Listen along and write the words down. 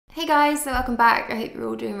Hey guys, so welcome back. I hope you're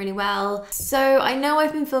all doing really well. So I know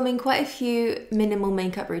I've been filming quite a few minimal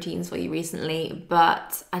makeup routines for you recently,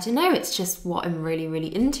 but I don't know, it's just what I'm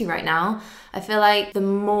really into right now. I feel like the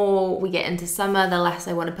more we get into summer, the less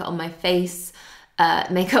I want to put on my face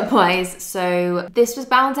makeup wise. So this was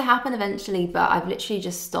bound to happen eventually, but I've literally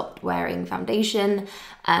just stopped wearing foundation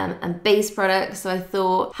and base products. So I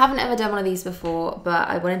thought, haven't ever done one of these before, but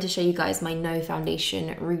I wanted to show you guys my no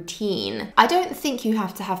foundation routine. I don't think you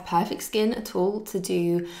have to have perfect skin at all to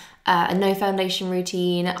do a no foundation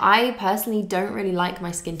routine. I personally don't really like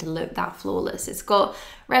my skin to look that flawless. It's got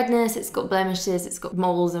redness, it's got blemishes, it's got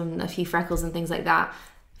moles and a few freckles and things like that.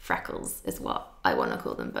 Freckles is what I want to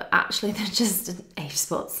call them, but actually they're just age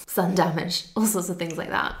spots, sun damage, all sorts of things like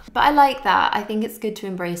that. But I like that. I think it's good to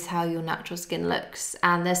embrace how your natural skin looks,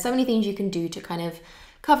 and there's so many things you can do to kind of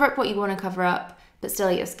cover up what you want to cover up, but still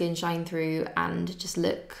let your skin shine through and just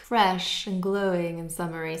look fresh and glowing and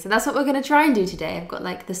summery. So that's what we're going to try and do today. I've got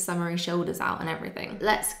like the summery shoulders out and everything.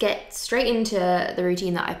 Let's get straight into the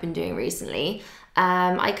routine that I've been doing recently.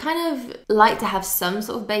 I kind of like to have some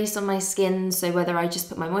sort of base on my skin, so whether I just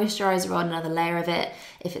put my moisturiser on, another layer of it,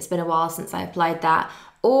 if it's been a while since I applied that,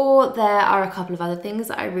 or there are a couple of other things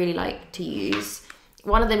that I really like to use.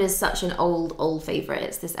 One of them is such an old favourite.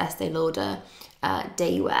 It's this Estee Lauder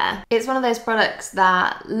DayWear. It's one of those products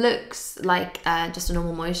that looks like just a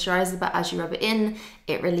normal moisturiser, but as you rub it in,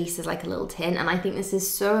 it releases like a little tint, and I think this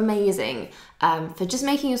is so amazing for just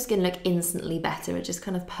making your skin look instantly better. It just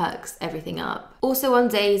kind of perks everything up. Also on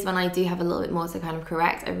days when I do have a little bit more to kind of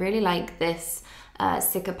correct, I really like this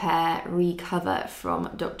Cicapair Recover from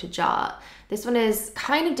Dr. Jart. This one is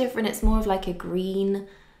kind of different. It's more of like a green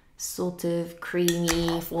sort of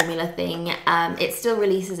creamy formula thing. It still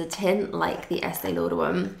releases a tint like the Estee Lauder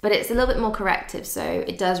one, but it's a little bit more corrective, so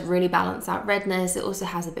it does really balance out redness. It also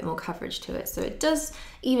has a bit more coverage to it, so it does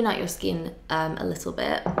even out your skin a little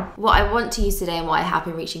bit. What I want to use today and what I have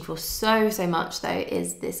been reaching for so much though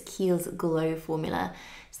is this Kiehl's Glow Formula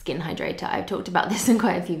Skin Hydrator. I've talked about this in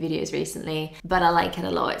quite a few videos recently, but I like it a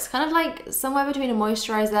lot. It's kind of like somewhere between a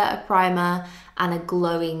moisturizer, a primer, and a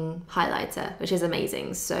glowing highlighter, which is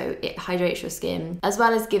amazing. So it hydrates your skin, as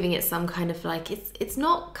well as giving it some kind of like, it's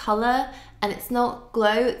not color and it's not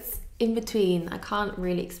glow, it's in between. I can't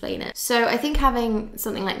really explain it. So I think having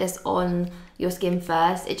something like this on your skin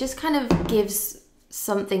first, it just kind of gives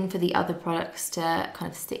something for the other products to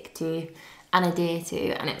kind of stick to and adhere to,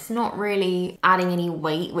 and it's not really adding any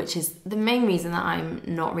weight, which is the main reason that I'm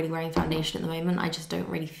not really wearing foundation at the moment. I just don't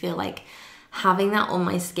really feel like having that on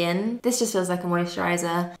my skin. This just feels like a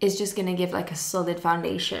moisturizer. It's just gonna give like a solid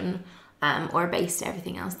foundation or a base to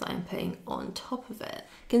everything else that I'm putting on top of it.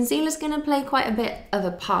 Concealer's gonna play quite a bit of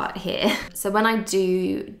a part here. So when I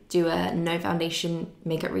do a no foundation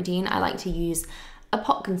makeup routine, I like to use a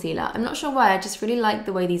pot concealer. I'm not sure why, I just really like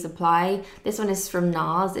the way these apply. This one is from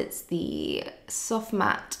NARS. It's the Soft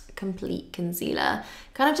Matte Complete Concealer.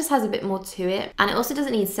 Kind of just has a bit more to it, and it also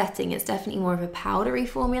doesn't need setting. It's definitely more of a powdery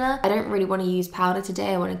formula. I don't really want to use powder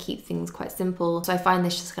today. I want to keep things quite simple, so I find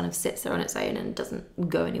this just kind of sits there on its own and doesn't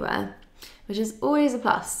go anywhere, which is always a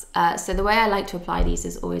plus. So the way I like to apply these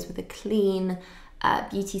is always with a clean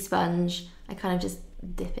beauty sponge. I kind of just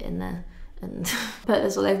dip it in there and put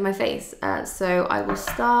this all over my face. So I will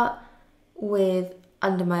start with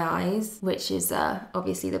under my eyes, which is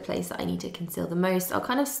obviously the place that I need to conceal the most. I'll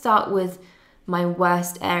kind of start with my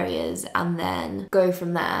worst areas and then go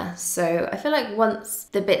from there. So I feel like once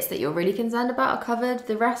the bits that you're really concerned about are covered,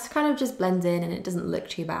 the rest kind of just blends in and it doesn't look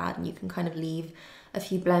too bad, and you can kind of leave a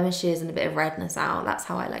few blemishes and a bit of redness out. That's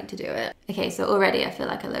how I like to do it. Okay, so already I feel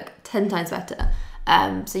like I look 10 times better.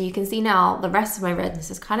 So you can see now the rest of my redness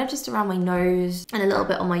is kind of just around my nose and a little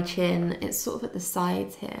bit on my chin. It's sort of at the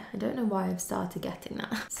sides here. I don't know why I've started getting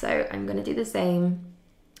that. So I'm gonna do the same,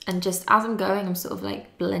 and just as I'm going, I'm sort of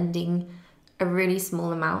like blending a really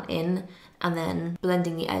small amount in and then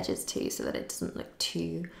blending the edges too, so that it doesn't look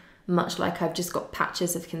too much like I've just got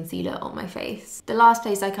patches of concealer on my face. The last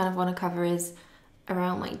place I kind of want to cover is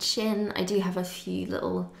around my chin. I do have a few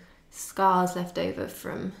little scars left over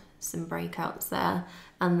from some breakouts there,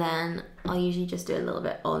 and then I'll usually just do a little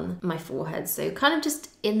bit on my forehead, so kind of just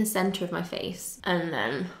in the center of my face, and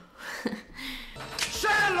then say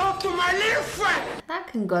hello to my little friend. That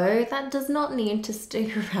can go, that does not need to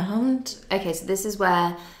stick around. Okay, so this is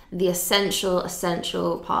where the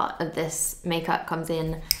essential part of this makeup comes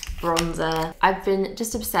in, bronzer. I've been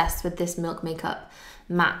just obsessed with this Milk Makeup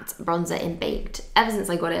matte bronzer in Baked. Ever since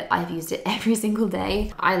I got it, I've used it every single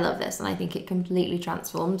day. I love this, and I think it completely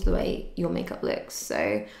transforms the way your makeup looks.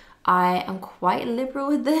 So I am quite liberal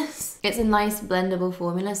with this. It's a nice blendable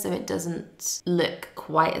formula, so it doesn't look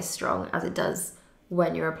quite as strong as it does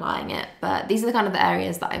when you're applying it. But these are the kind of the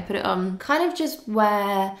areas that I put it on, kind of just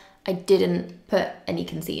where I didn't put any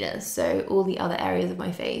concealer. So all the other areas of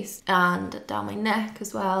my face and down my neck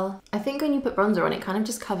as well. I think when you put bronzer on, it kind of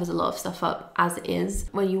just covers a lot of stuff up as it is.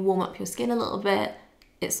 When you warm up your skin a little bit,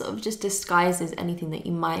 it sort of just disguises anything that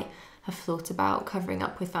you might have thought about covering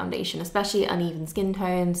up with foundation, especially uneven skin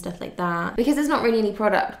tone, stuff like that. Because there's not really any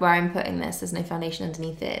product where I'm putting this, there's no foundation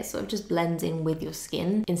underneath it, it sort of just blends in with your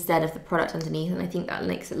skin instead of the product underneath, and I think that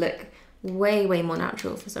makes it look way more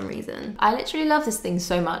natural for some reason. I literally love this thing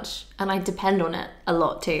so much, and I depend on it a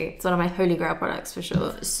lot too. It's one of my holy grail products for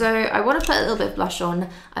sure. So I want to put a little bit of blush on.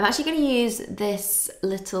 I'm actually going to use this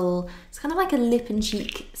little, it's kind of like a lip and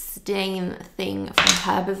cheek stain thing from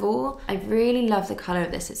Herbivore. I really love the color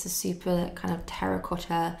of this. It's a super kind of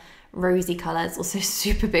terracotta rosy color. It's also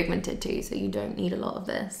super pigmented too, so you don't need a lot of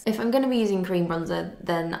this. If I'm going to be using cream bronzer,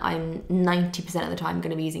 then I'm 90% of the time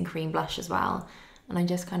going to be using cream blush as well. And I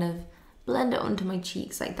just kind of blend it onto my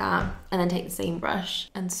cheeks like that, and then take the same brush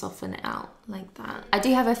and soften it out like that. I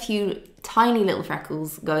do have a few tiny little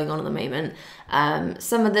freckles going on at the moment.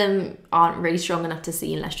 Some of them aren't really strong enough to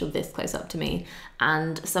see unless you're this close up to me,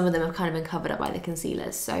 and some of them have kind of been covered up by the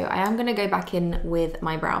concealers. So I am going to go back in with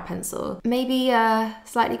my brow pencil. Maybe a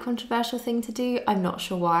slightly controversial thing to do, I'm not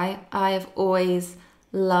sure why. I've always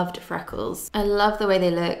loved freckles. I love the way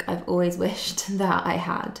they look. I've always wished that I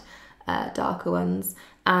had darker ones.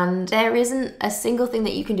 And there isn't a single thing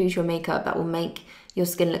that you can do to your makeup that will make your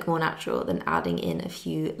skin look more natural than adding in a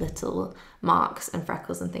few little marks and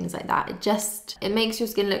freckles and things like that. It makes your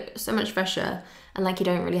skin look so much fresher and like you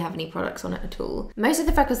don't really have any products on it at all. Most of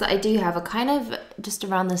the freckles that I do have are kind of just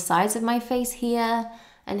around the sides of my face here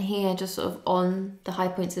and here, just sort of on the high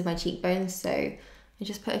points of my cheekbones. So I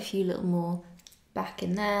just put a few little more back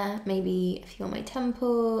in there, maybe a few on my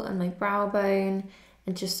temple and my brow bone,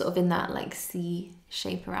 and just sort of in that like C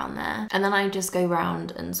shape around there. And then I just go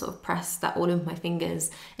around and sort of press that all with my fingers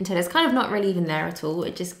until it's kind of not really even there at all.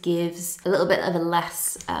 It just gives a little bit of a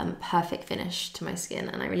less perfect finish to my skin,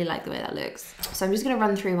 and I really like the way that looks. So I'm just gonna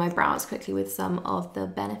run through my brows quickly with some of the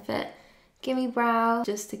Benefit Gimmie Brow,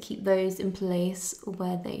 just to keep those in place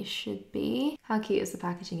where they should be. How cute is the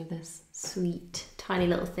packaging of this? Sweet, tiny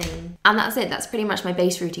little thing. And that's it, that's pretty much my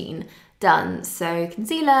base routine done. So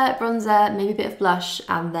concealer, bronzer, maybe a bit of blush,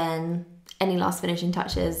 and then any last finishing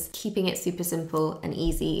touches, keeping it super simple and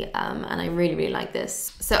easy, and I really like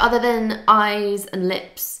this. So other than eyes and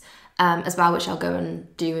lips as well, which I'll go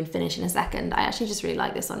and do and finish in a second, I actually just really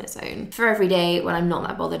like this on its own. For every day when I'm not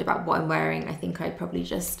that bothered about what I'm wearing, I think I'd probably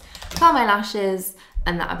just curl my lashes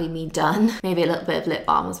and that'll be me done. Maybe a little bit of lip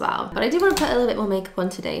balm as well. But I do want to put a little bit more makeup on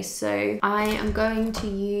today, so I am going to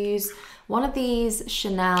use one of these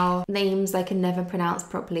Chanel names I can never pronounce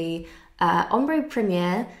properly, Ombre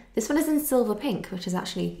Premiere. This one is in silver pink, which is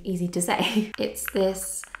actually easy to say. It's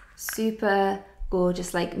this super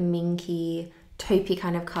gorgeous, like minky, taupey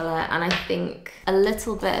kind of color, and I think a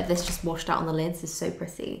little bit of this just washed out on the lids is so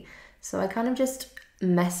pretty. So I kind of just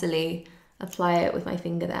messily apply it with my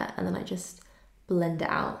finger there, and then I just blend it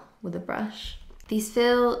out with a brush. These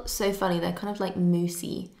feel so funny, they're kind of like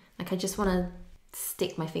moussey. Like I just want to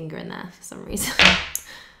stick my finger in there for some reason.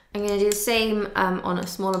 I'm gonna do the same on a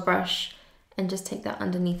smaller brush and just take that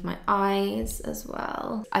underneath my eyes as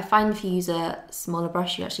well. I find if you use a smaller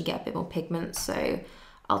brush, you actually get a bit more pigment, so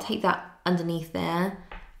I'll take that underneath there,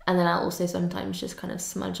 and then I'll also sometimes just kind of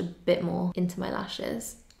smudge a bit more into my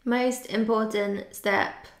lashes. Most important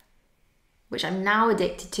step, which I'm now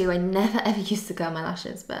addicted to. I never ever used to curl my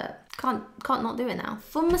lashes, but can't not do it now.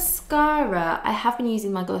 For mascara, I have been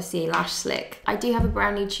using my Glossier Lash Slick. I do have a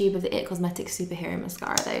brand new tube of the IT Cosmetics Superhero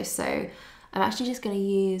Mascara though, so I'm actually just gonna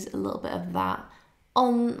use a little bit of that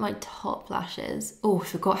on my top lashes. Oh, I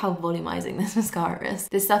forgot how volumizing this mascara is.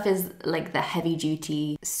 This stuff is like the heavy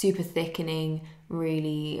duty, super thickening,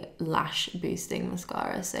 really lash boosting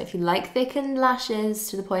mascara. So if you like thickened lashes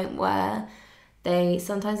to the point where they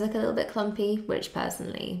sometimes look a little bit clumpy, which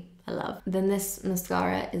personally I love, then this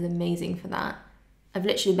mascara is amazing for that. I've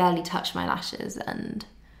literally barely touched my lashes and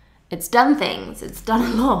it's done things, it's done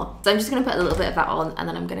a lot. So I'm just gonna put a little bit of that on, and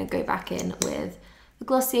then I'm gonna go back in with the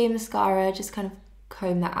Glossier mascara, just kind of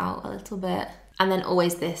comb that out a little bit. And then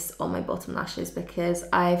always this on my bottom lashes, because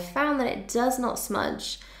I've found that it does not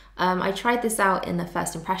smudge. I tried this out in the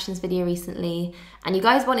first impressions video recently, and you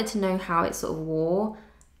guys wanted to know how it sort of wore.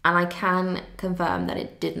 and I can confirm that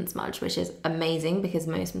it didn't smudge, which is amazing because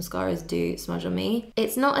most mascaras do smudge on me.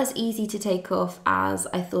 It's not as easy to take off as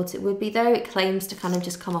I thought it would be though. It claims to kind of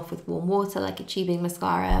just come off with warm water like a tubing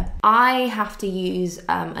mascara. I have to use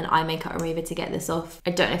an eye makeup remover to get this off.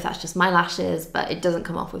 I don't know if that's just my lashes, but it doesn't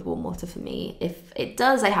come off with warm water for me. If it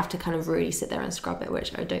does, I have to kind of really sit there and scrub it,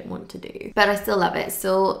 which I don't want to do. But I still love it. It's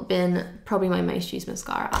still been probably my most used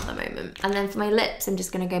mascara at the moment. And then for my lips, I'm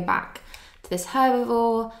just gonna go back to this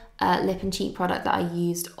Herbivore lip and cheek product that I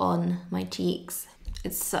used on my cheeks.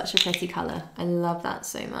 It's such a pretty color. I love that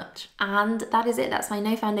so much. And that is it. That's my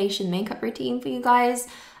no foundation makeup routine for you guys.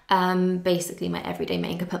 Basically my everyday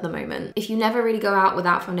makeup at the moment. If you never really go out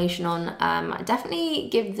without foundation on, definitely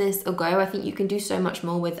give this a go. I think you can do so much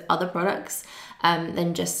more with other products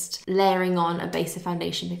than just layering on a base of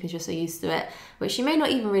foundation because you're so used to it, which you may not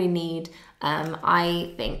even really need.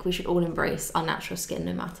 I think we should all embrace our natural skin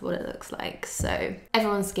no matter what it looks like. So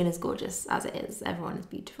everyone's skin is gorgeous as it is. Everyone is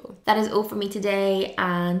beautiful. That is all from me today.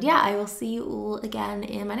 And yeah, I will see you all again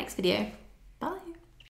in my next video.